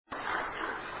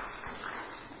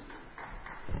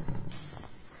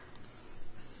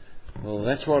Well,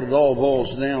 that's what it all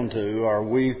boils down to. Are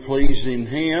we pleasing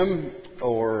Him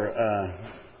or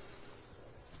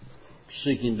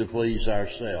seeking to please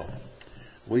ourselves?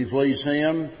 We please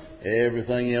Him,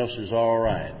 everything else is all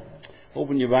right.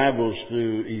 Open your Bibles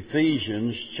to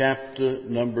Ephesians chapter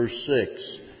number 6.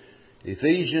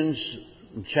 Ephesians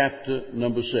chapter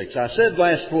number 6. I said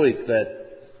last week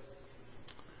that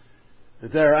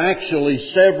there are actually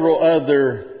several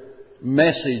other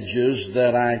messages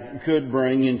that I could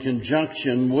bring in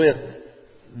conjunction with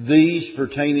these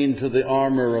pertaining to the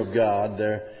armor of God.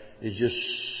 There is just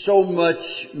so much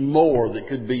more that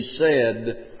could be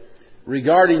said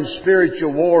regarding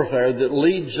spiritual warfare that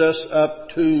leads us up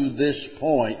to this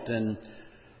point. And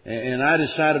I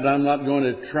decided I'm not going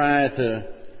to try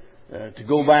to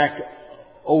go back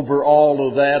over all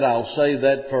of that. I'll save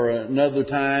that for another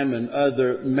time and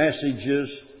other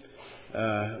messages.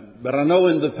 But I know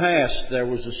in the past there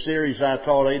was a series I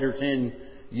taught 8 or 10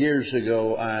 years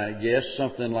ago, I guess,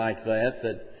 something like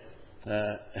that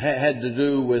had to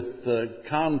do with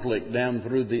conflict down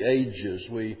through the ages.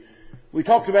 We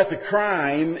talked about the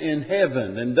crime in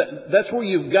heaven, and that's where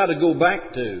you've got to go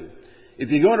back to. If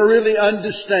you're going to really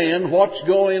understand what's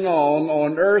going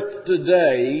on earth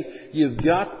today, you've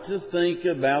got to think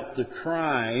about the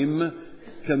crime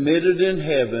committed in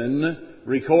heaven,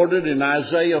 recorded in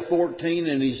Isaiah 14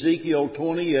 and Ezekiel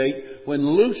 28, when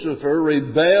Lucifer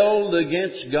rebelled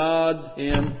against God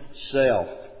Himself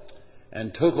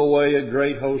and took away a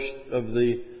great host of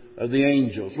the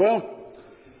angels. Well,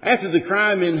 after the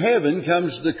crime in heaven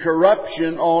comes the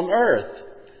corruption on earth.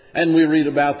 And we read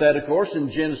about that, of course,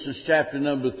 in Genesis chapter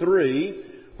number 3,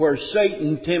 where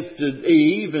Satan tempted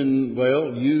Eve, and,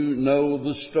 well, you know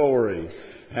the story.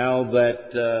 How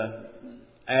that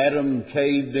Adam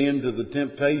caved into the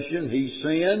temptation. He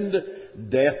sinned.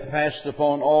 Death passed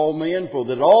upon all men, for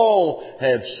that all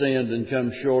have sinned and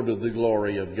come short of the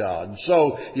glory of God.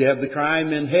 So you have the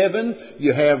crime in heaven,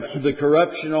 you have the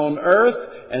corruption on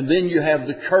earth, and then you have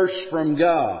the curse from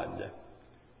God.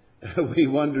 We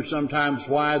wonder sometimes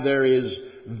why there is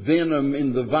venom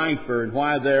in the viper and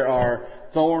why there are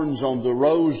thorns on the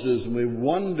roses, and we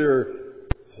wonder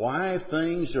why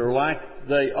things are like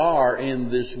they are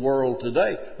in this world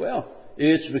today. Well,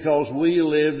 it's because we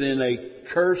live in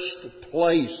a cursed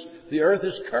place. The earth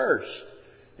is cursed.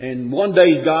 And one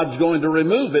day God's going to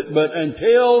remove it, but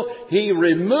until He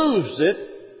removes it,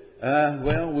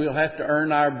 we'll have to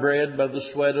earn our bread by the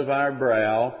sweat of our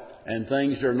brow, and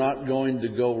things are not going to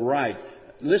go right.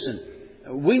 Listen,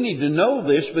 we need to know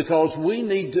this because we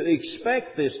need to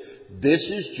expect this. This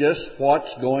is just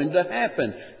what's going to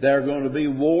happen. There are going to be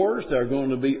wars, there are going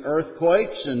to be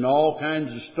earthquakes and all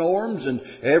kinds of storms and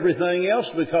everything else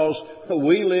because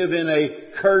we live in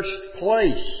a cursed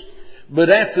place. But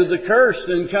after the curse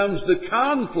then comes the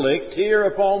conflict here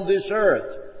upon this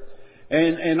earth.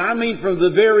 And I mean from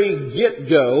the very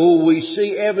get-go we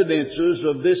see evidences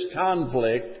of this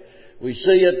conflict. We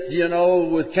see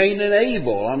it, with Cain and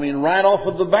Abel. I mean, right off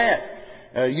of the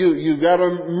bat. You've got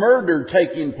a murder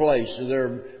taking place.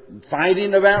 They're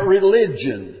fighting about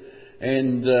religion.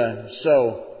 And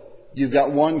so you've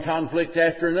got one conflict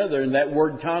after another. And that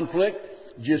word conflict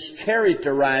just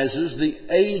characterizes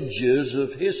the ages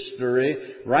of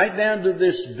history right down to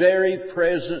this very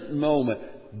present moment.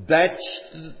 That's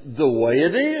the way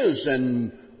it is.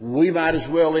 And we might as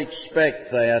well expect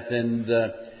that. And,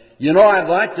 I'd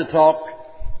like to talk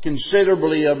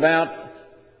considerably about,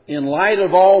 in light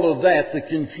of all of that, the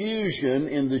confusion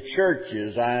in the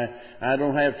churches. I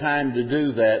don't have time to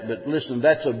do that, but listen,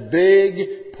 that's a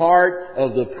big part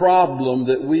of the problem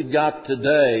that we've got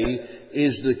today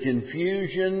is the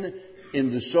confusion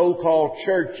in the so-called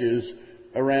churches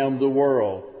around the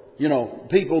world.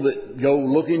 People that go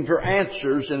looking for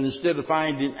answers, and instead of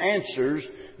finding answers,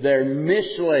 they're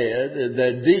misled,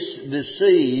 they're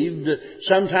deceived,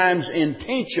 sometimes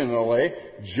intentionally,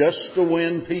 just to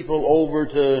win people over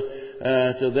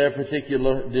to their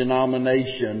particular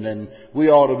denomination. And we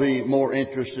ought to be more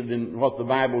interested in what the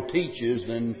Bible teaches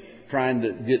than trying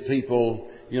to get people,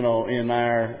 in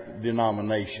our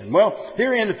denomination. Well,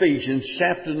 here in Ephesians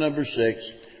chapter number 6,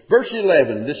 verse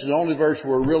 11, this is the only verse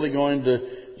we're really going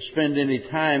to spend any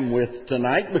time with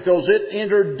tonight because it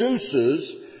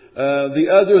introduces the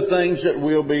other things that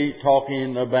we'll be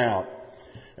talking about.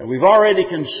 And we've already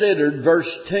considered verse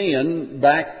 10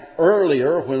 back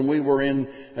earlier when we were in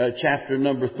chapter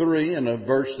number 3, and a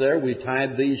verse there. We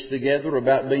tied these together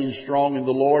about being strong in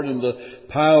the Lord and the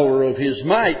power of His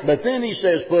might. But then he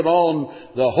says, put on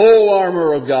the whole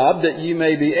armor of God that you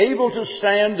may be able to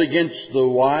stand against the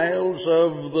wiles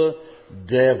of the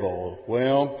devil.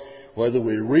 Well, Whether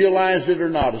we realize it or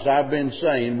not, as I've been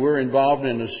saying, we're involved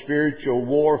in a spiritual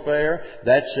warfare.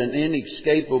 That's an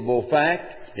inescapable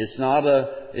fact. It's not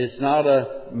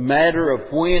a matter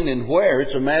of when and where.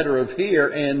 It's a matter of here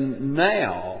and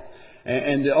now.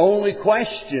 And the only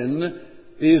question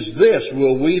is this: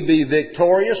 will we be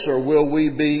victorious or will we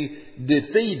be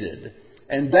defeated?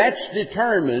 And that's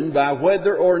determined by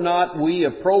whether or not we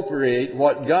appropriate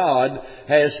what God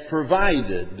has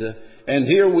provided. And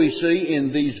here we see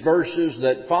in these verses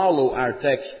that follow our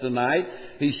text tonight,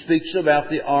 he speaks about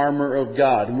the armor of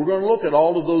God. And we're going to look at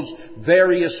all of those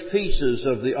various pieces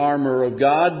of the armor of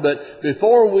God. But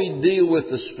before we deal with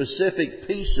the specific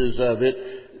pieces of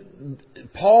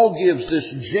it, Paul gives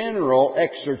this general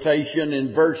exhortation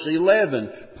in verse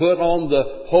 11. Put on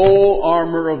the whole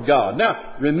armor of God.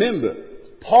 Now, remember,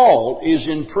 Paul is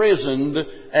imprisoned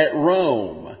at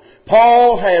Rome.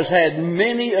 Paul has had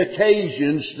many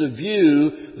occasions to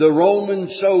view the Roman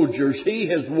soldiers. He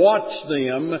has watched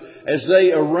them as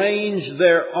they arrange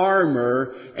their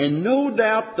armor, and no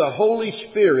doubt the Holy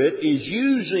Spirit is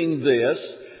using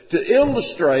this to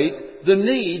illustrate the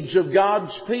needs of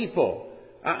God's people.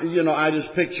 I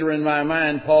just picture in my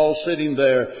mind Paul sitting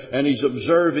there and he's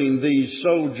observing these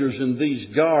soldiers and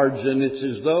these guards, and it's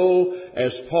as though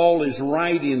as Paul is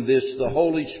writing this, the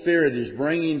Holy Spirit is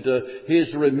bringing to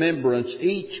his remembrance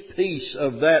each piece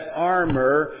of that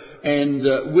armor, and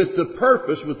with the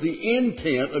purpose, with the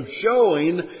intent of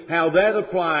showing how that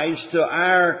applies to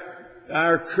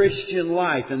our Christian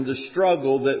life and the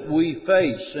struggle that we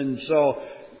face. And so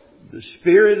the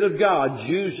Spirit of God's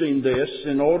using this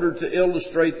in order to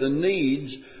illustrate the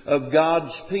needs of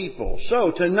God's people.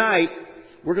 So tonight,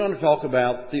 we're going to talk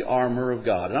about the armor of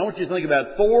God. And I want you to think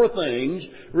about 4 things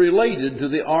related to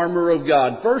the armor of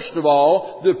God. First of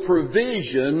all, the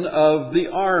provision of the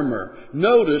armor.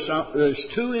 Notice there's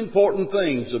 2 important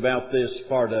things about this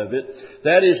part of it.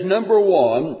 That is, number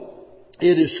 1,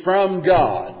 it is from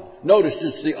God. Notice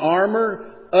it's the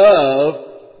armor of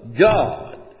God.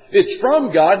 It's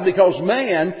from God because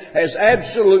man has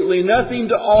absolutely nothing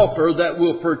to offer that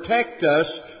will protect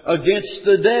us against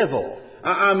the devil.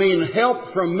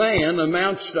 Help from man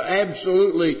amounts to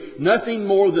absolutely nothing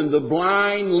more than the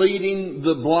blind leading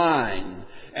the blind.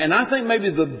 And I think maybe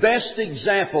the best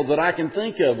example that I can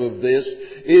think of this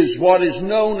is what is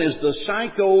known as the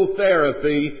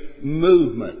psychotherapy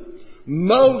movement.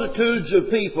 Multitudes of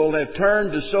people have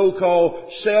turned to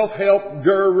so-called self-help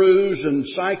gurus and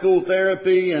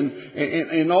psychotherapy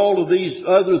and all of these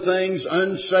other things,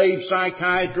 unsaved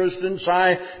psychiatrists and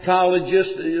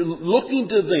psychologists, looking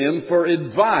to them for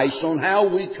advice on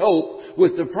how we cope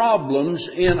with the problems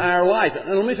in our life.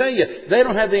 And let me tell you, they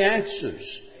don't have the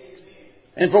answers.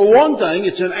 And for one thing,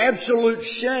 it's an absolute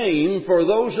shame for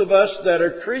those of us that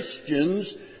are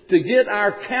Christians to get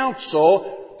our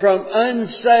counsel from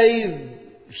unsaved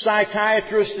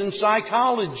psychiatrists and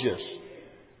psychologists.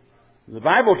 The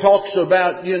Bible talks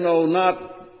about,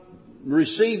 not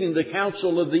receiving the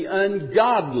counsel of the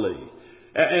ungodly.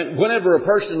 And whenever a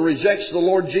person rejects the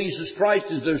Lord Jesus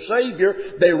Christ as their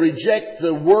Savior, they reject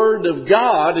the Word of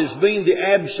God as being the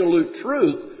absolute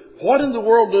truth. What in the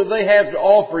world do they have to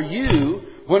offer you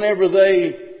whenever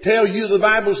they tell you the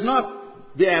Bible's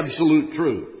not the absolute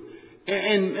truth?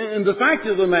 And the fact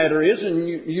of the matter is, and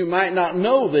you might not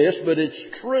know this, but it's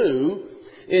true,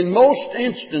 in most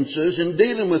instances, in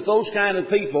dealing with those kind of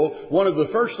people, one of the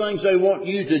first things they want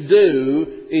you to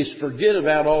do is forget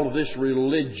about all of this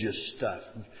religious stuff.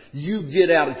 You get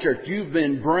out of church. You've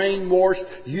been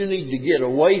brainwashed. You need to get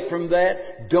away from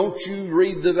that. Don't you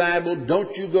read the Bible.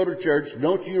 Don't you go to church.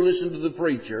 Don't you listen to the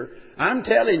preacher. I'm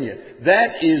telling you,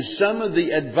 that is some of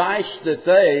the advice that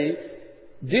they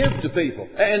give to people.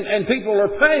 And people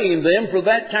are paying them for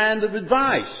that kind of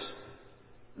advice.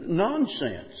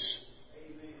 Nonsense.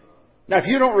 Now, if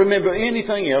you don't remember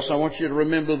anything else, I want you to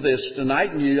remember this tonight,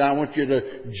 and I want you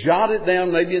to jot it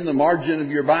down maybe in the margin of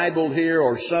your Bible here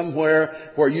or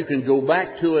somewhere where you can go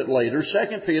back to it later.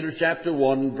 2 Peter chapter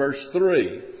 1, verse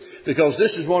 3. Because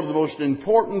this is one of the most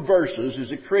important verses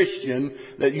as a Christian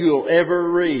that you'll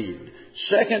ever read.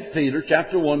 2 Peter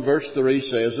chapter 1 verse 3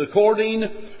 says, according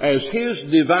as His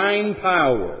divine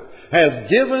power hath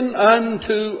given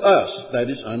unto us, that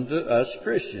is unto us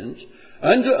Christians,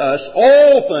 unto us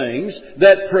all things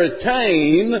that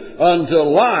pertain unto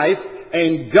life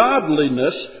and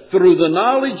godliness through the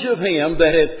knowledge of Him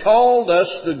that hath called us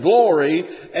to glory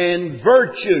and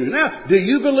virtue. Now, do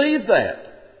you believe that?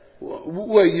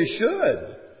 Well, you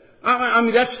should. I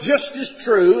mean, that's just as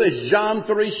true as John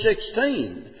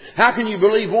 3:16. How can you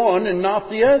believe one and not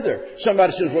the other?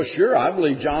 Somebody says, well, sure, I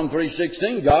believe John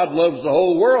 3:16. God loves the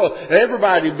whole world.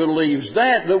 Everybody believes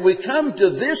that. But we come to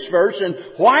this verse, and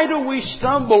why do we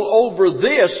stumble over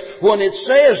this when it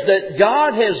says that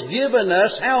God has given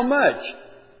us how much?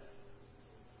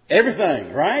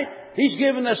 Everything, right? He's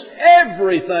given us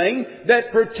everything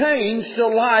that pertains to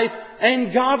life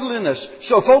and godliness.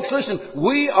 So folks, listen,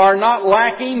 we are not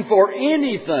lacking for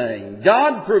anything.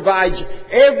 God provides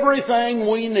everything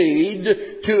we need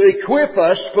to equip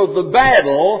us for the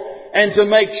battle and to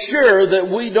make sure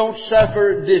that we don't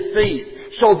suffer defeat.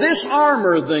 So this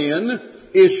armor then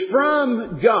is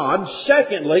from God.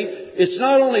 Secondly, it's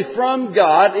not only from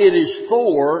God, it is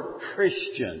for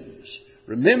Christians.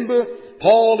 Remember,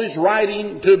 Paul is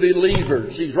writing to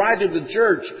believers. He's writing to the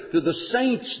church, to the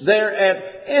saints there at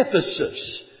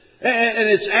Ephesus. And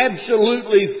it's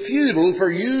absolutely futile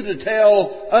for you to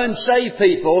tell unsaved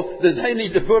people that they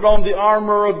need to put on the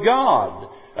armor of God.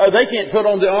 They can't put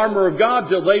on the armor of God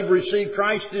till they've received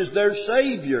Christ as their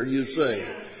Savior, you see.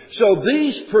 So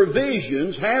these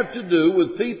provisions have to do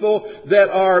with people that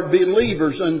are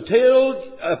believers.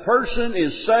 Until a person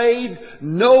is saved,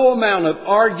 no amount of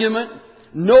argument,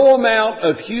 no amount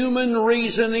of human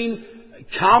reasoning,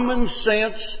 common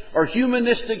sense, or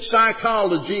humanistic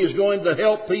psychology is going to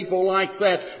help people like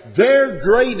that. Their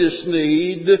greatest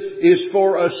need is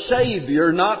for a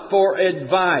Savior, not for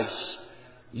advice.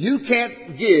 You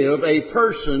can't give a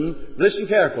person, listen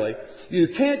carefully, you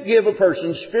can't give a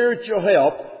person spiritual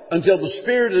help until the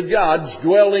Spirit of God's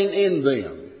dwelling in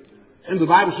them. And the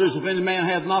Bible says, if any man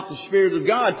hath not the Spirit of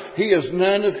God, he is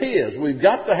none of His. We've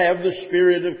got to have the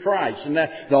Spirit of Christ. And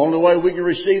that the only way we can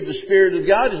receive the Spirit of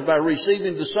God is by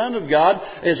receiving the Son of God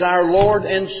as our Lord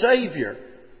and Savior.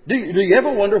 Do you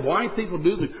ever wonder why people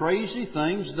do the crazy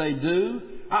things they do?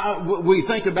 We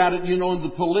think about it, in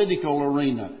the political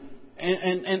arena.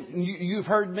 And you've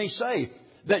heard me say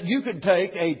that you could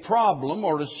take a problem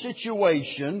or a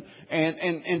situation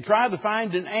and try to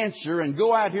find an answer and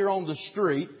go out here on the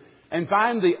street and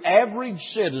find the average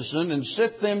citizen and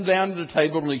sit them down at a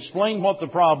table and explain what the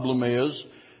problem is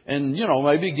and,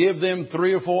 maybe give them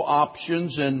 3 or 4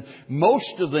 options, and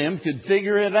most of them could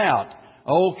figure it out.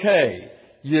 Okay,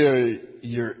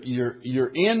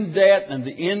 you're in debt and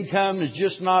the income is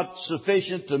just not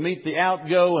sufficient to meet the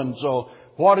outgo, and so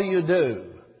what do you do?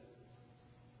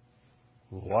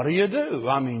 What do you do?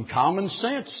 I mean, common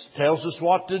sense tells us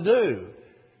what to do.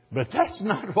 But that's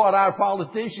not what our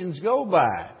politicians go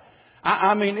by.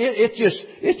 I mean,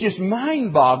 it's just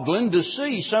mind-boggling to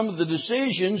see some of the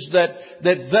decisions that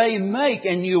they make,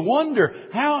 and you wonder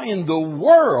how in the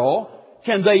world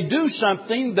can they do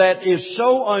something that is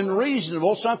so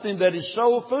unreasonable, something that is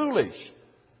so foolish.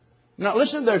 Now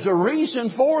listen, there's a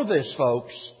reason for this,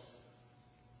 folks.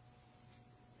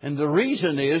 And the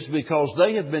reason is because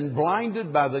they have been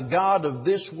blinded by the god of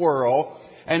this world.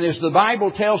 And as the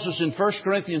Bible tells us in 1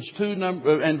 Corinthians 2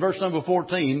 and verse number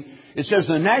 14, it says,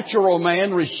 the natural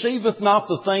man receiveth not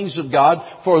the things of God,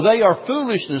 for they are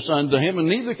foolishness unto him, and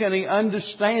neither can he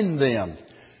understand them.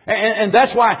 And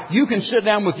that's why you can sit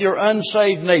down with your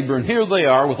unsaved neighbor, and here they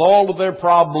are with all of their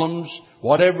problems,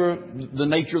 whatever the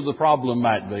nature of the problem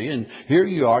might be. And here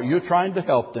you are, you're trying to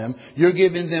help them. You're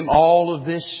giving them all of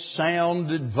this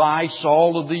sound advice,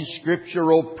 all of these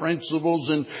scriptural principles,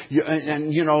 and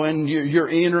you're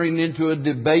entering into a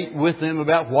debate with them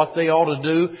about what they ought to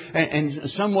do. And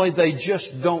some way they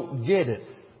just don't get it.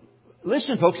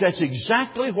 Listen, folks, that's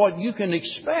exactly what you can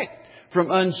expect from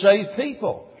unsaved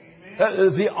people.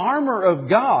 The armor of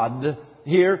God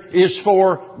here is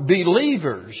for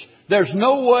believers. There's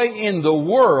no way in the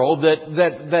world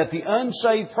that the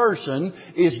unsaved person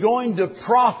is going to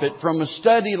profit from a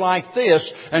study like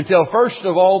this until first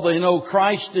of all they know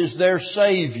Christ is their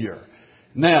Savior.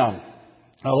 Now,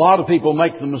 a lot of people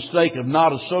make the mistake of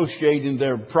not associating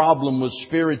their problem with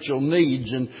spiritual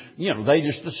needs, and they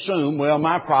just assume, well,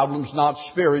 my problem's not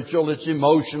spiritual, it's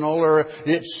emotional, or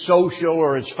it's social,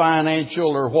 or it's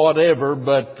financial, or whatever.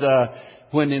 But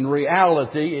when in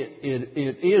reality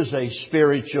it is a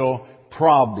spiritual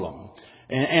problem.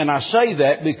 And I say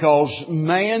that because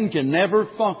man can never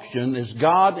function as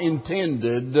God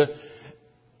intended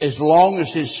as long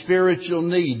as his spiritual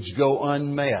needs go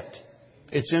unmet.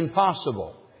 It's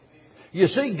impossible. You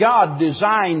see, God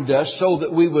designed us so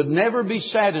that we would never be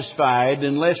satisfied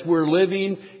unless we're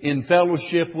living in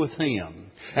fellowship with Him.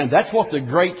 And that's what the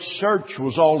great search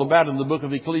was all about in the book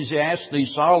of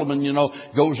Ecclesiastes. Solomon,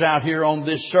 goes out here on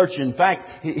this search. In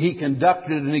fact, he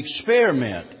conducted an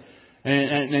experiment.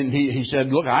 And he said,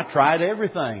 look, I tried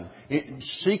everything,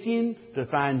 seeking to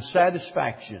find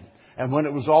satisfaction. And when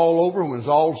it was all over, when it was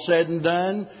all said and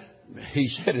done, he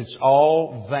said, it's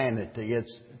all vanity.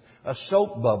 It's a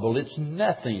soap bubble. It's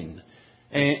nothing.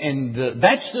 And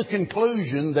that's the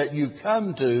conclusion that you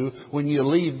come to when you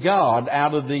leave God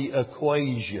out of the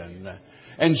equation.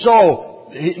 And so,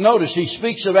 notice he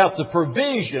speaks about the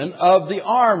provision of the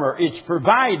armor. It's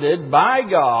provided by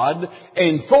God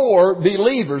and for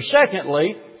believers.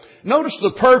 Secondly, notice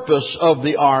the purpose of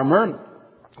the armor.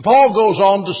 Paul goes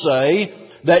on to say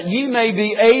that ye may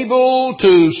be able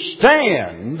to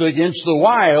stand against the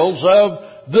wiles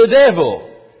of the devil.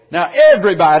 Now,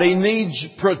 everybody needs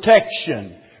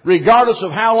protection. Regardless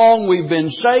of how long we've been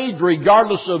saved,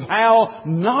 regardless of how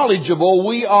knowledgeable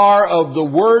we are of the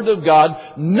Word of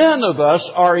God, none of us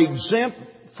are exempt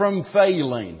from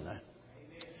failing.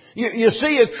 You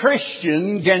see, a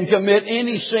Christian can commit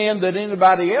any sin that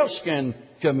anybody else can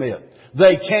commit.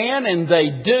 They can and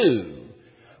they do.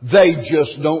 They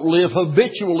just don't live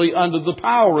habitually under the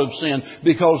power of sin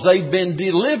because they've been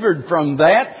delivered from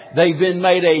that. They've been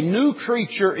made a new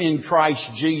creature in Christ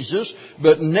Jesus,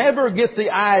 but never get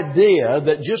the idea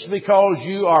that just because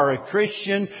you are a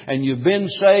Christian and you've been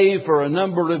saved for a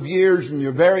number of years and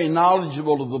you're very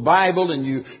knowledgeable of the Bible and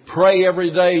you pray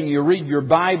every day and you read your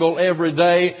Bible every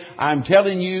day, I'm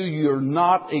telling you, you're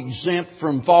not exempt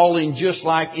from falling just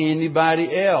like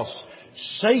anybody else.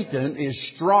 Satan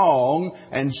is strong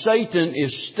and Satan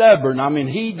is stubborn. I mean,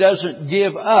 he doesn't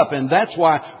give up, and that's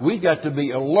why we've got to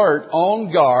be alert,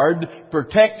 on guard,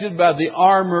 protected by the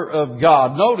armor of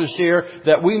God. Notice here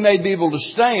that we may be able to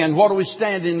stand. What are we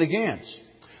standing against?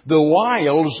 The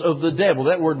wiles of the devil.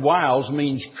 That word wiles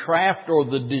means craft or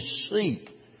the deceit.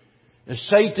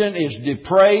 Satan is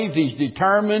depraved, he's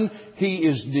determined, he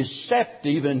is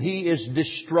deceptive, and he is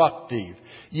destructive.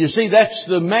 You see, that's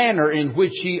the manner in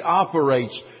which he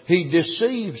operates. He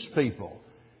deceives people.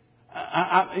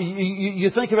 You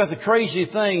think about the crazy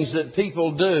things that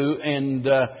people do and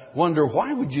wonder,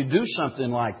 why would you do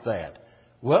something like that?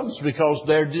 Well, it's because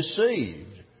they're deceived.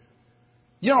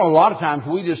 You know, a lot of times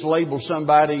we just label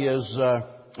somebody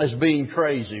as being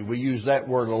crazy. We use that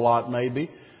word a lot, maybe.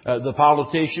 The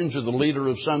politicians or the leader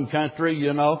of some country,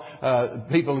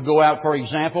 people who go out, for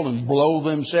example, and blow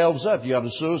themselves up. You have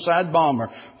a suicide bomber.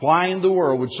 Why in the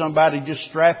world would somebody just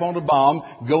strap on a bomb,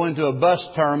 go into a bus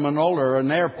terminal or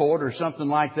an airport or something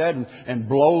like that and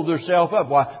blow themselves up?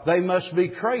 Why, they must be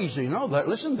crazy. No,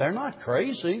 listen, they're not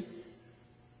crazy.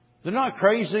 They're not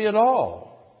crazy at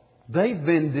all. They've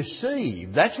been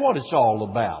deceived. That's what it's all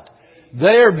about.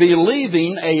 They're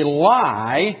believing a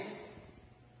lie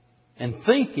and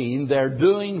thinking they're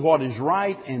doing what is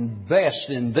right and best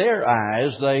in their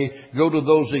eyes. They go to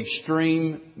those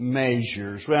extreme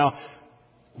measures. Well,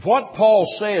 what Paul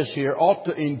says here ought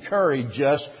to encourage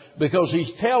us, because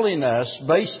he's telling us,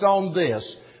 based on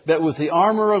this, that with the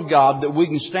armor of God that we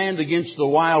can stand against the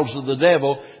wiles of the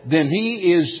devil. Then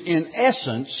he is in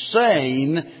essence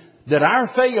saying that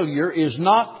our failure is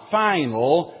not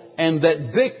final and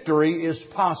that victory is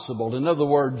possible. In other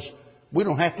words, we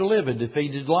don't have to live a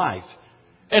defeated life.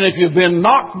 And if you've been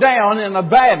knocked down in a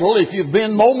battle, if you've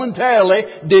been momentarily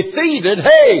defeated,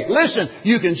 hey, listen,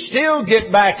 you can still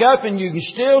get back up and you can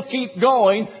still keep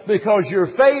going, because your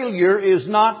failure is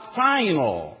not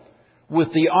final.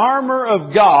 With the armor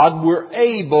of God, we're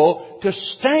able to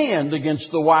stand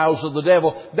against the wiles of the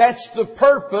devil. That's the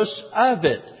purpose of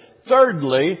it.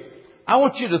 Thirdly, I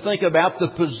want you to think about the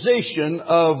position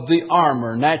of the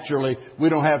armor. Naturally, we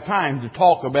don't have time to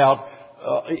talk about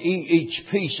each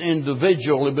piece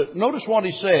individually, but notice what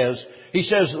he says. He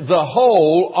says, the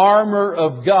whole armor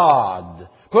of God.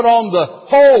 Put on the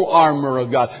whole armor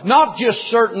of God. Not just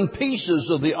certain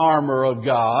pieces of the armor of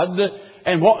God.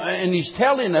 And he's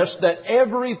telling us that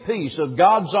every piece of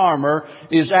God's armor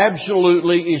is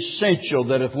absolutely essential.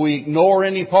 That if we ignore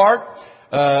any part,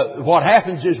 what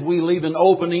happens is we leave an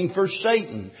opening for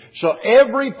Satan. So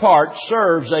every part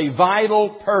serves a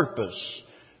vital purpose.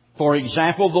 For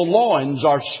example, the loins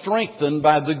are strengthened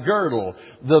by the girdle.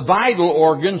 The vital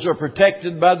organs are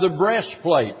protected by the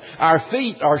breastplate. Our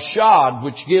feet are shod,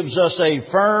 which gives us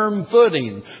a firm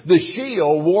footing. The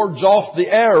shield wards off the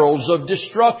arrows of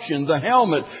destruction. The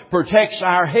helmet protects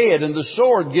our head, and the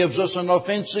sword gives us an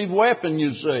offensive weapon,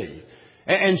 you see.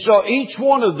 And so each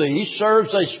one of these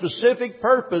serves a specific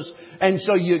purpose, and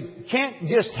so you can't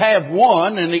just have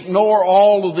one and ignore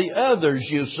all of the others,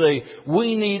 you see.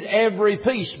 We need every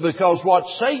piece, because what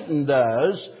Satan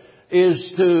does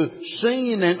is to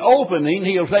see an opening.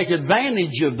 He'll take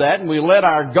advantage of that, and we let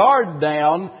our guard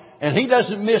down, and he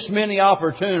doesn't miss many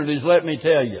opportunities, let me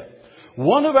tell you.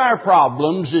 One of our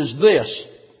problems is this.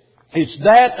 It's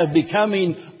that of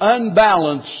becoming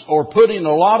unbalanced or putting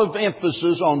a lot of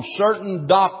emphasis on certain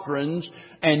doctrines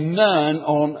and none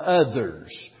on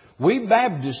others. We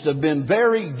Baptists have been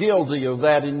very guilty of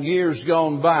that in years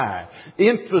gone by,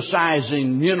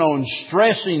 emphasizing, and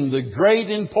stressing the great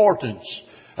importance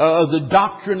of the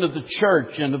doctrine of the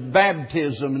church and of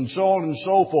baptism and so on and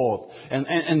so forth.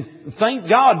 And thank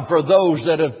God for those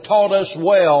that have taught us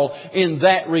well in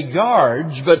that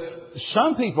regards, but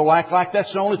some people act like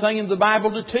that's the only thing in the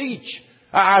Bible to teach.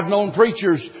 I've known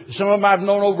preachers, some of them I've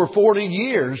known over 40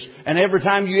 years, and every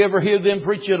time you ever hear them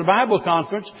preach at a Bible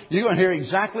conference, you're going to hear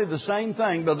exactly the same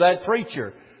thing by that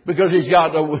preacher, because he's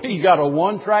got a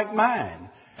one-track mind.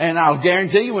 And I'll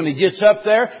guarantee you when he gets up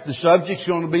there, the subject's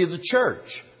going to be the church.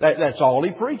 That's all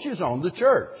he preaches on, the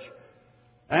church.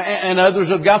 And others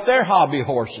have got their hobby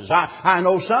horses. I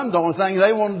know some, the only thing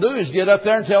they want to do is get up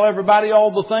there and tell everybody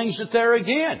all the things that they're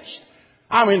against.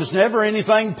 I mean, it's never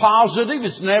anything positive.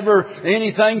 It's never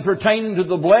anything pertaining to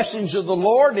the blessings of the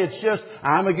Lord. It's just,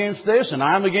 I'm against this and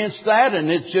I'm against that,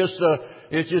 and it's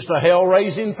just a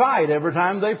hell-raising fight every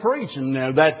time they preach. And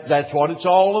that's what it's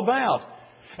all about.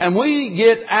 And we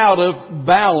get out of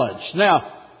balance.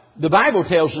 Now, the Bible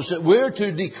tells us that we're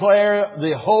to declare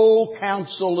the whole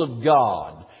counsel of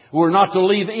God. We're not to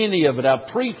leave any of it out.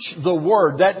 Preach the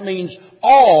Word. That means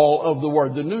all of the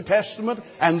Word, the New Testament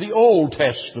and the Old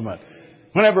Testament.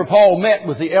 Whenever Paul met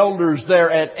with the elders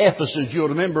there at Ephesus, you'll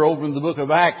remember over in the book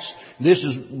of Acts, this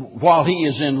is while he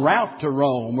is en route to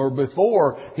Rome or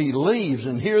before he leaves.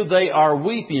 And here they are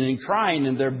weeping and crying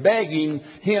and they're begging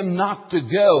him not to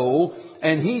go.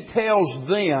 And he tells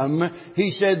them,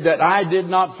 he said that I did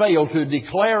not fail to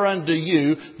declare unto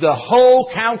you the whole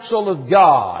counsel of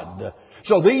God.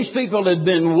 So these people had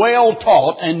been well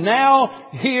taught, and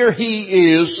now here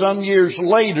he is some years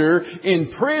later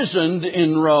imprisoned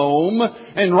in Rome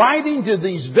and writing to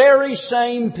these very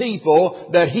same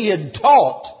people that he had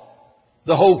taught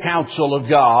the whole counsel of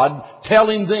God,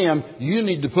 telling them, you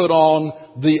need to put on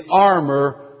the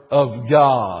armor of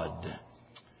God.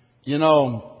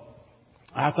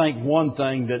 I think one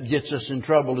thing that gets us in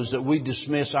trouble is that we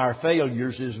dismiss our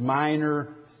failures as minor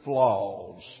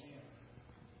flaws.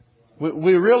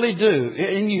 We really do.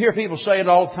 And you hear people say it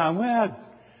all the time. Well,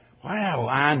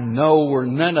 I know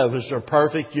none of us are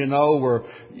perfect. We're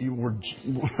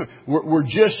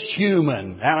just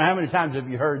human. How many times have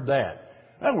you heard that?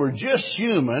 Well, we're just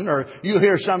human. Or you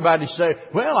hear somebody say,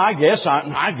 well, I guess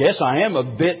I am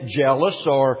a bit jealous,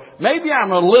 or maybe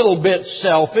I'm a little bit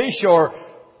selfish, or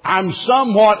I'm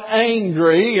somewhat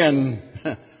angry. And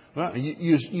well,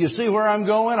 you see where I'm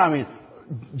going? I mean,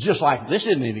 just like this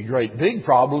isn't any great big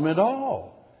problem at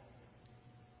all.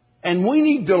 And we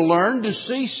need to learn to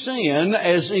see sin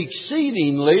as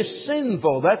exceedingly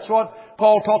sinful. That's what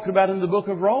Paul talked about in the book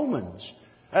of Romans.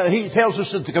 He tells us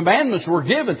that the commandments were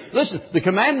given. Listen, the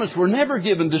commandments were never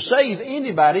given to save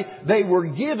anybody. They were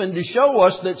given to show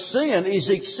us that sin is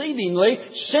exceedingly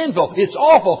sinful. It's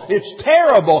awful. It's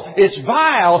terrible. It's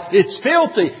vile. It's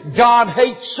filthy. God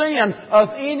hates sin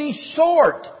of any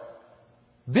sort.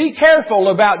 Be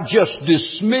careful about just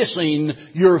dismissing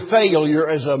your failure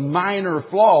as a minor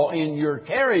flaw in your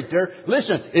character.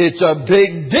 Listen, it's a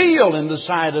big deal in the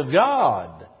sight of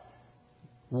God.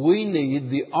 We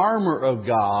need the armor of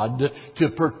God to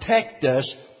protect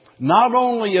us not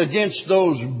only against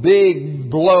those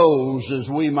big blows, as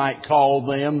we might call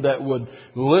them, that would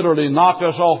literally knock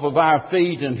us off of our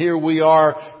feet, and here we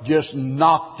are just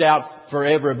knocked out for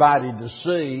everybody to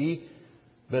see,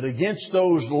 but against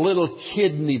those little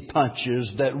kidney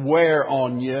punches that wear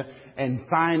on you and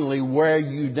finally wear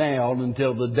you down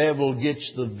until the devil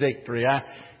gets the victory.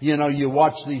 You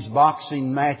watch these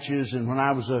boxing matches, and when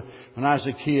I was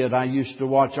a kid, I used to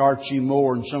watch Archie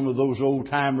Moore and some of those old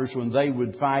timers when they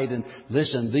would fight. And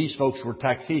listen, these folks were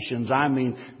tacticians. I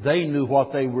mean, they knew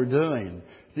what they were doing.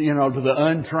 To the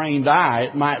untrained eye,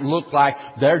 it might look like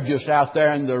they're just out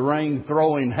there in the ring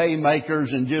throwing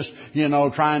haymakers and just,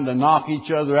 trying to knock each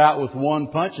other out with one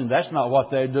punch. And that's not what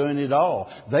they're doing at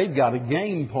all. They've got a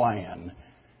game plan.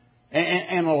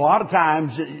 And a lot of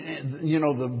times,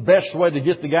 the best way to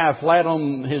get the guy flat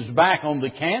on his back on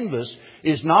the canvas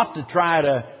is not to try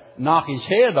to knock his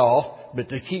head off, but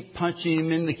to keep punching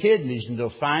him in the kidneys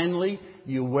until finally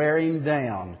you wear him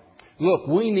down. Look,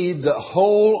 we need the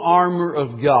whole armor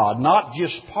of God, not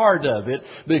just part of it,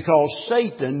 because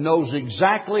Satan knows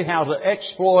exactly how to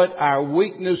exploit our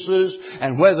weaknesses,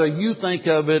 and whether you think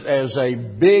of it as a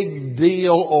big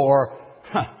deal or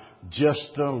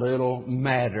just a little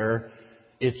matter,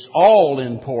 it's all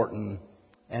important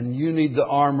And you need the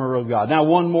armor of God. Now,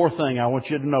 one more thing I want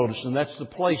you to notice, and that's the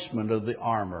placement of the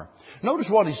armor. Notice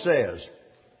what he says.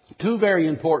 Two very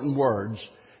important words.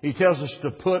 He tells us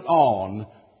to put on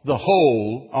the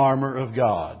whole armor of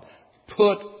God.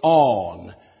 Put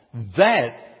on.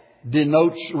 That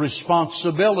denotes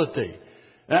responsibility.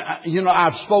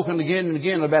 I've spoken again and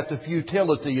again about the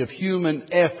futility of human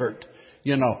effort.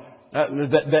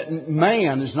 That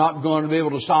man is not going to be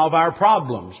able to solve our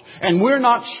problems. And we're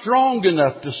not strong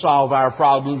enough to solve our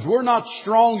problems. We're not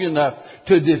strong enough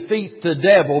to defeat the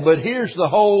devil. But here's the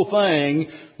whole thing.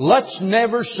 Let's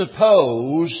never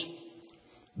suppose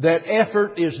that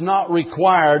effort is not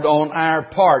required on our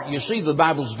part. You see, the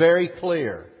Bible's very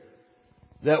clear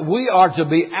that we are to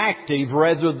be active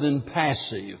rather than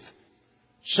passive.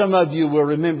 Some of you will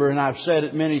remember, and I've said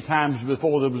it many times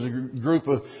before, there was a group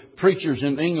of preachers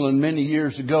in England many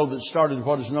years ago that started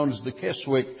what is known as the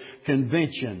Keswick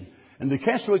Convention. And the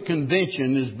Keswick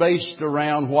Convention is based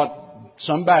around what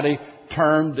somebody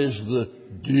termed as the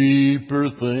deeper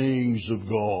things of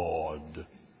God.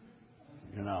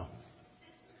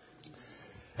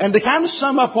 And to kind of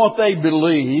sum up what they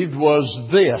believed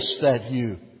was this, that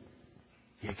you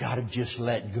got to just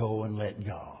let go and let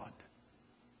God.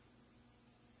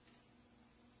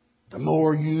 The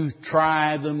more you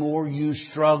try, the more you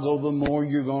struggle, the more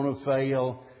you're going to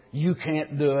fail. You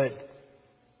can't do it.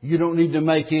 You don't need to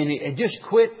make any. Just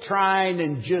quit trying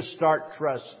and just start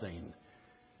trusting.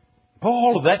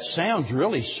 All of that sounds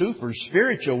really super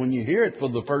spiritual when you hear it for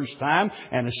the first time,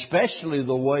 and especially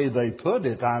the way they put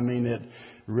it. I mean, it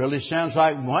really sounds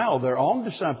like, wow, they're on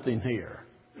to something here.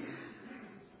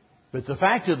 But the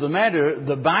fact of the matter,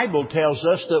 the Bible tells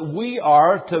us that we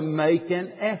are to make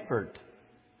an effort.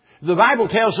 The Bible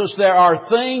tells us there are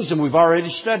things, and we've already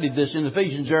studied this in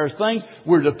Ephesians, there are things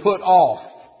we're to put off.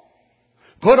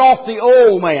 Put off the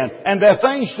old man. And there are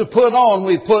things to put on.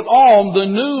 We put on the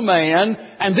new man.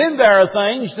 And then there are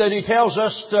things that he tells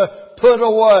us to put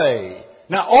away.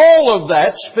 Now all of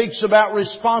that speaks about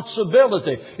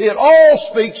responsibility. It all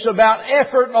speaks about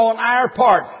effort on our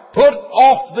part. Put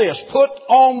off this. Put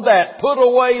on that. Put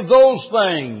away those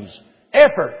things.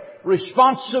 Effort.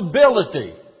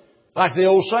 Responsibility. Like the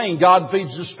old saying, God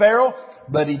feeds the sparrow,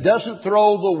 but He doesn't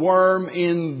throw the worm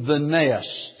in the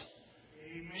nest.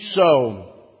 Amen.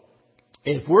 So,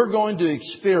 if we're going to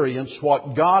experience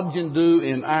what God can do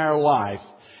in our life,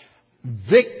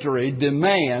 victory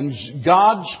demands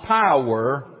God's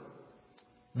power,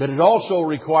 but it also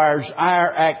requires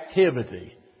our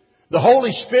activity. The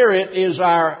Holy Spirit is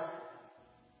our,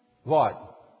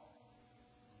 what?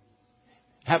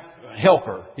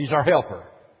 Helper. He's our helper.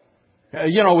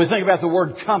 We think about the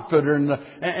word comforter, and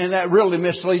that really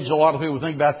misleads a lot of people.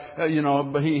 Think about,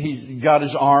 but he's got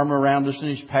His arm around us and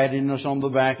He's patting us on the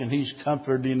back and He's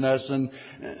comforting us.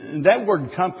 And that word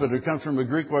comforter comes from a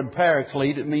Greek word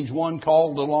paraclete. It means one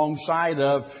called alongside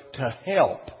of to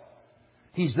help.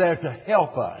 He's there to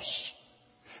help us.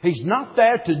 He's not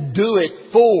there to do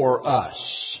it for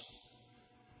us.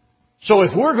 So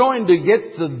if we're going to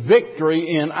get the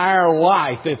victory in our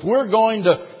life, if we're going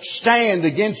to stand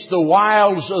against the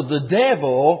wiles of the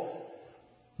devil,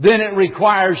 then it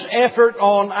requires effort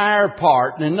on our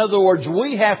part. In other words,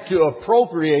 we have to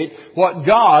appropriate what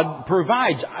God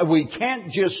provides. We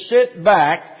can't just sit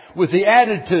back with the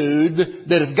attitude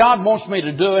that if God wants me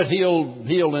to do it,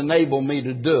 He'll enable me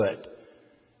to do it.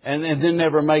 And then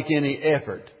never make any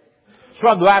effort. That's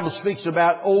why the Bible speaks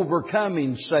about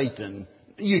overcoming Satan.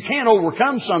 You can't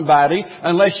overcome somebody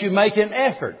unless you make an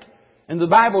effort. And the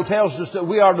Bible tells us that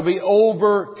we are to be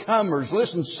overcomers.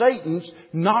 Listen, Satan's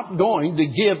not going to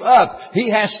give up.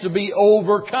 He has to be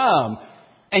overcome.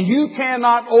 And you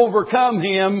cannot overcome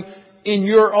him in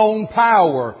your own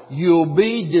power. You'll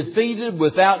be defeated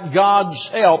without God's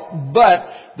help. But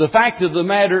the fact of the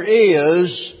matter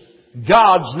is,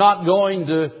 God's not going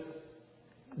to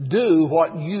do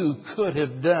what you could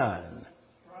have done.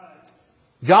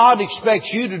 God expects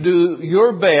you to do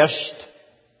your best,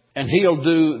 and He'll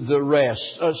do the rest.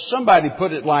 Somebody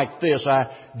put it like this.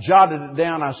 I jotted it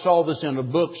down. I saw this in a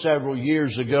book several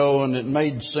years ago, and it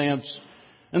made sense.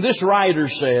 And this writer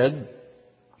said,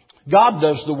 God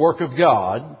does the work of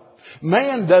God.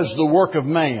 Man does the work of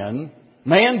man.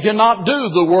 Man cannot do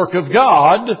the work of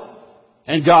God,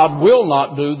 and God will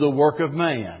not do the work of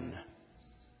man.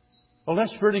 Well,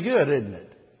 that's pretty good, isn't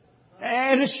it?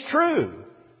 And it's true.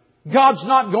 God's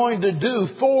not going to do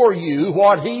for you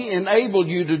what He enabled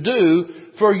you to do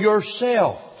for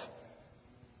yourself.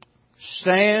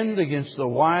 Stand against the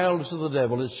wiles of the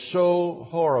devil. It's so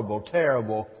horrible,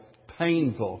 terrible,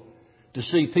 painful to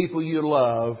see people you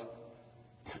love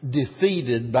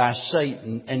defeated by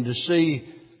Satan, and to see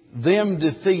them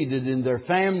defeated and their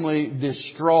family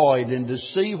destroyed, and to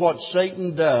see what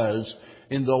Satan does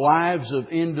in the lives of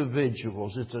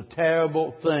individuals. It's a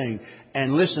terrible thing.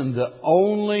 And listen, the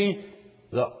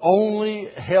only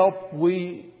help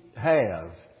we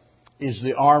have is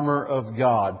the armor of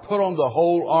God. Put on the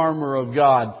whole armor of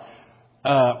God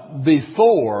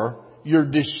before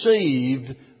you're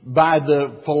deceived by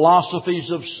the philosophies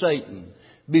of Satan.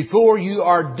 Before you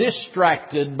are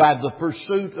distracted by the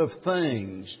pursuit of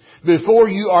things. Before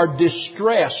you are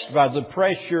distressed by the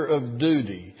pressure of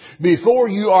duty. Before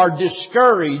you are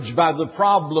discouraged by the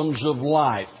problems of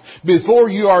life. Before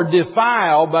you are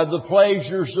defiled by the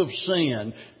pleasures of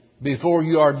sin. Before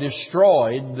you are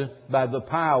destroyed by the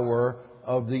power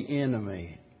of the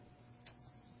enemy.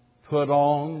 Put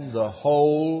on the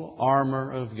whole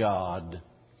armor of God.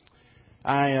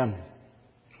 I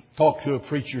talked to a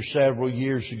preacher several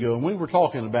years ago, and we were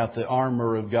talking about the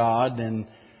armor of God, and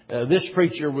this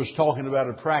preacher was talking about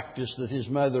a practice that his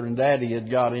mother and daddy had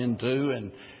got into,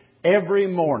 and every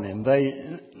morning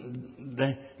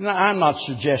now, I'm not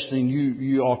suggesting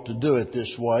you ought to do it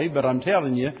this way, but I'm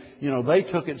telling you, they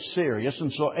took it serious,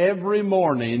 and so every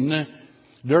morning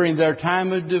during their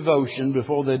time of devotion,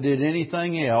 before they did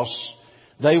anything else,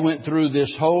 they went through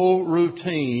this whole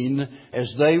routine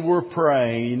as they were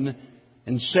praying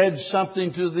and said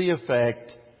something to the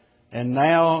effect, "And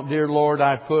now, dear Lord,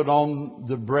 I put on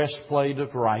the breastplate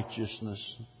of righteousness,"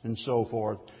 and so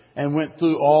forth. And went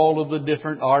through all of the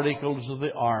different articles of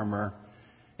the armor.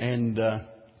 And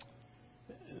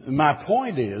my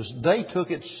point is, they took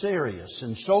it serious.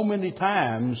 And so many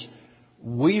times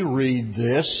we read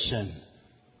this and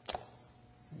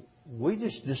we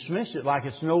just dismiss it like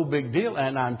it's no big deal.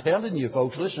 And I'm telling you,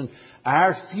 folks, listen,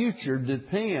 our future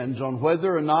depends on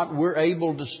whether or not we're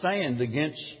able to stand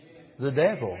against the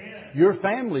devil. Your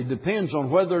family depends on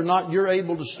whether or not you're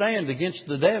able to stand against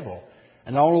the devil.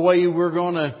 And the only way we're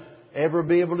going to ever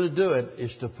be able to do it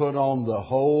is to put on the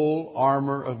whole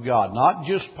armor of God. Not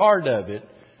just part of it,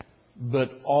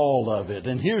 but all of it.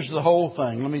 And here's the whole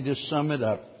thing. Let me just sum it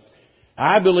up.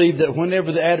 I believe that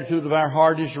whenever the attitude of our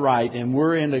heart is right and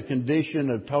we're in a condition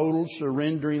of total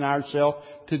surrendering ourselves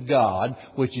to God,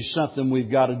 which is something we've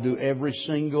got to do every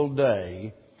single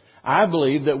day, I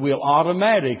believe that we'll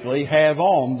automatically have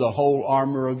on the whole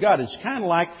armor of God. It's kind of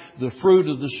like the fruit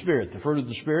of the Spirit. The fruit of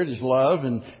the Spirit is love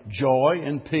and joy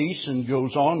and peace, and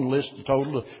goes on and lists a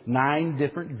total of 9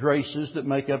 different graces that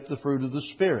make up the fruit of the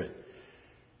Spirit.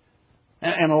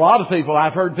 And a lot of people,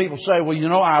 I've heard people say,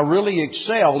 well, I really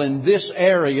excel in this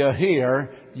area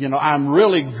here. I'm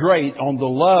really great on the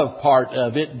love part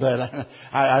of it, but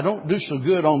I don't do so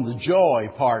good on the joy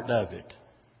part of it.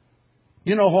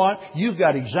 You know what? You've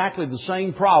got exactly the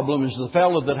same problem as the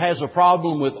fellow that has a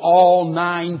problem with all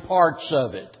 9 parts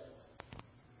of it.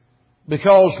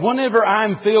 Because whenever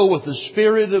I'm filled with the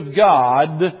Spirit of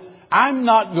God, I'm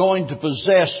not going to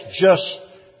possess just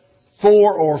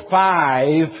 4 or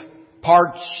 5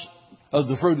 parts of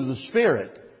the fruit of the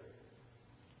Spirit.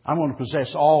 I'm going to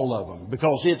possess all of them,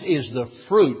 because it is the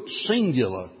fruit,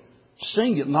 singular,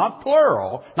 not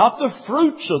plural, not the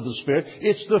fruits of the Spirit.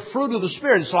 It's the fruit of the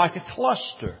Spirit. It's like a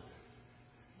cluster.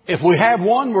 If we have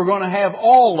one, we're going to have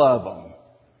all of them.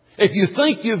 If you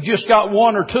think you've just got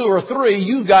 1 or 2 or 3,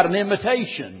 you've got an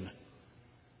imitation.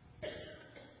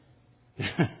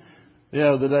 The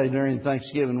other day during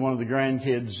Thanksgiving, one of the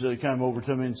grandkids came over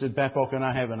to me and said, "Papa, can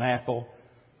I have an apple?"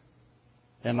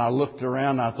 And I looked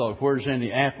around and I thought, where's any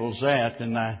apples at?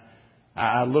 And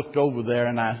I looked over there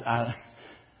and I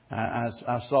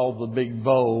saw the big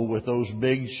bowl with those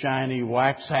big shiny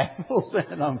wax apples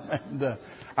in them. And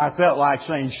I felt like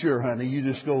saying, "Sure, honey, you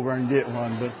just go over and get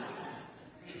one."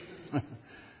 But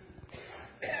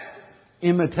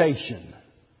imitation.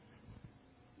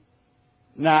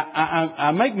 Now,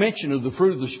 I make mention of the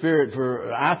fruit of the Spirit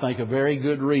for, I think, a very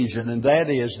good reason. And that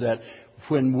is that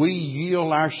when we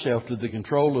yield ourselves to the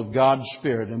control of God's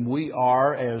Spirit, and we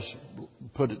are, as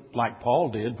put it like Paul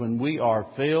did, when we are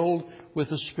filled with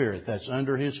the Spirit that's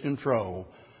under His control,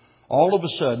 all of a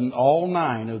sudden, all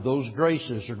 9 of those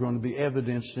graces are going to be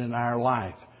evidenced in our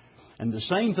life. And the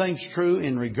same thing's true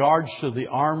in regards to the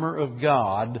armor of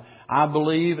God. I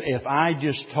believe if I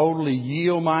just totally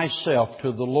yield myself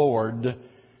to the Lord,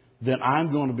 then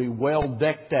I'm going to be well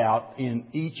decked out in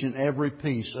each and every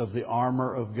piece of the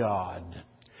armor of God.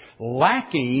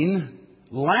 Lacking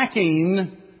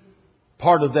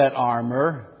part of that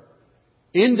armor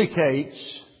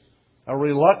indicates a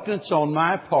reluctance on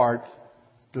my part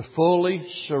to fully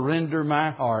surrender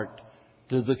my heart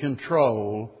to the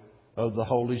control of the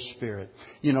Holy Spirit.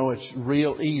 It's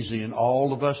real easy, and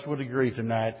all of us would agree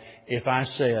tonight, if I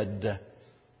said,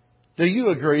 Do you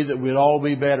agree that we'd all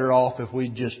be better off if we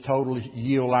just totally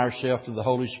yield ourselves to the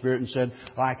Holy Spirit and said,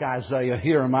 like Isaiah,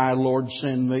 "Here am I, Lord,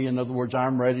 send me." In other words,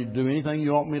 I'm ready to do anything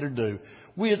you want me to do.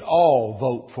 We'd all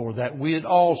vote for that. We'd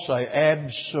all say,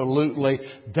 absolutely,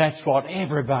 that's what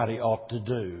everybody ought to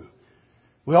do.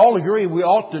 We all agree we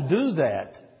ought to do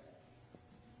that.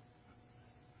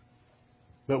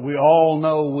 But we all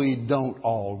know we don't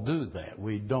all do that.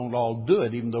 We don't all do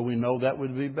it, even though we know that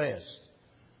would be best.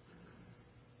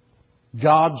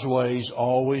 God's way is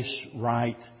always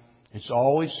right. It's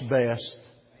always best.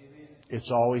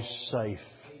 It's always safe.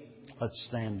 Let's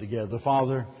stand together.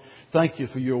 Father, thank you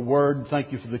for your word.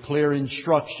 Thank you for the clear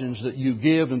instructions that you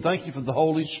give. And thank you for the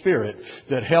Holy Spirit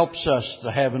that helps us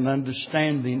to have an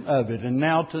understanding of it. And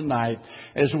now tonight,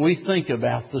 as we think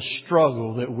about the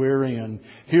struggle that we're in,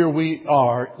 here we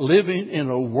are living in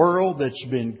a world that's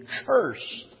been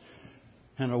cursed,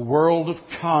 in a world of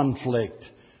conflict,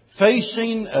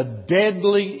 facing a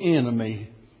deadly enemy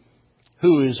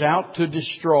who is out to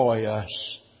destroy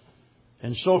us.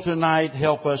 And so tonight,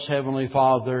 help us, Heavenly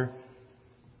Father,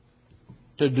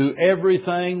 to do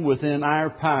everything within our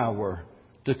power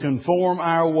to conform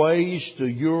our ways to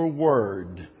your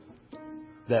word,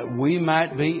 that we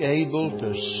might be able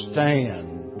to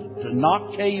stand, to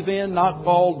not cave in, not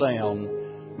fall down,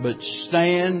 but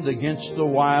stand against the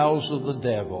wiles of the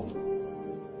devil.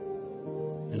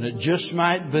 And it just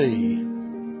might be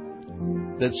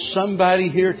that somebody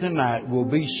here tonight will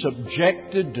be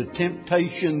subjected to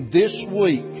temptation this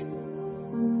week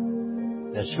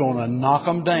that's going to knock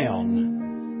them down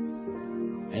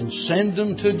and send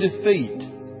them to defeat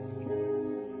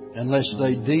unless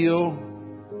they deal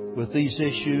with these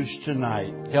issues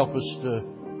tonight. Help us to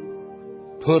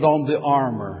put on the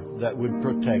armor that would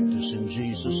protect us in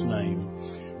Jesus' name.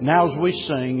 Now as we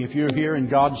sing, if you're here and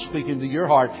God's speaking to your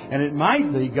heart, and it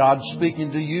might be God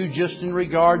speaking to you just in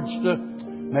regards to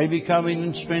maybe coming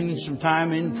and spending some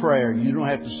time in prayer. You don't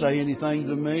have to say anything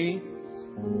to me.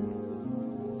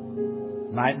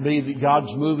 Might be that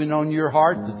God's moving on your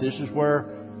heart, that this is where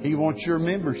He wants your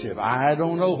membership. I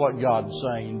don't know what God's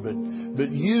saying,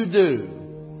 but you do.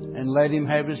 And let Him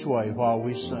have His way while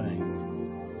we sing.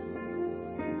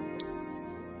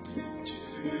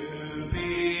 To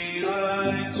be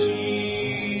like Jesus,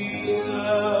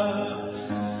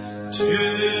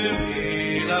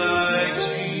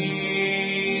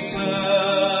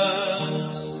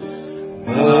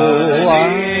 Oh, I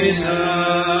desire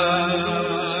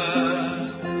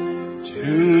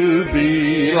to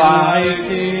be like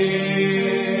Him.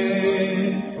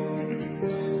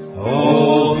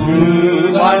 All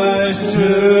through life's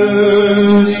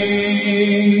journey,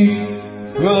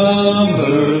 from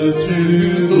earth to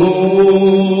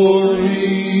glory,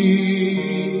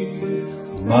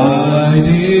 my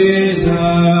desire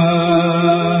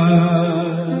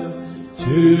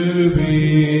to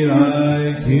be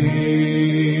like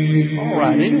Him. All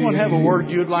right. Anyone have a word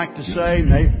you'd like to say?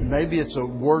 Maybe it's a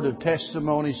word of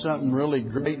testimony, something really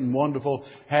great and wonderful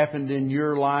happened in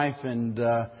your life, and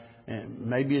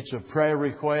maybe it's a prayer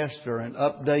request or an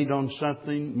update on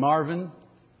something. Marvin?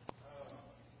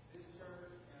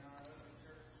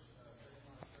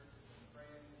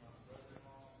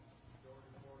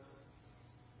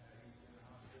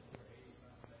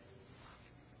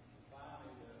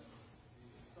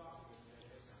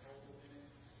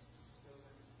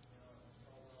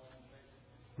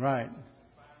 Right.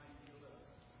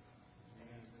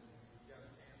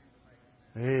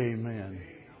 Amen.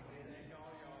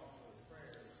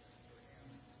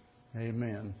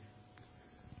 Amen.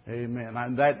 Amen.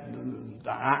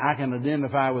 I can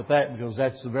identify with that because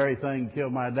that's the very thing that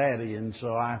killed my daddy, and so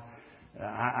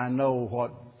I know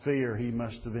what fear he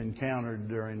must have encountered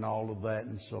during all of that,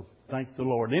 and so thank the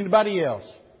Lord. Anybody else?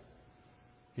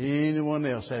 Anyone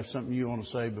else have something you want to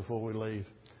say before we leave?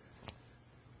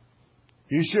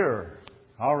 You sure?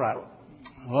 All right.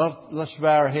 Well, let's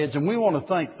bow our heads. And we want to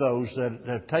thank those that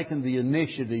have taken the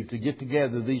initiative to get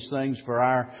together these things for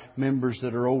our members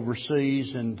that are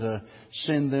overseas and to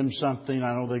send them something.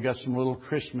 I know they got some little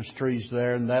Christmas trees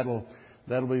there, and that'll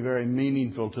be very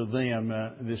meaningful to them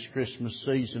this Christmas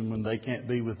season when they can't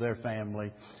be with their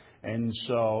family. And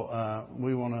so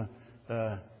we want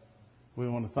to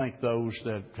thank those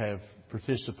that have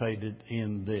participated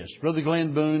in this. Brother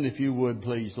Glenn Boone, if you would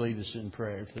please lead us in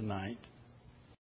prayer tonight.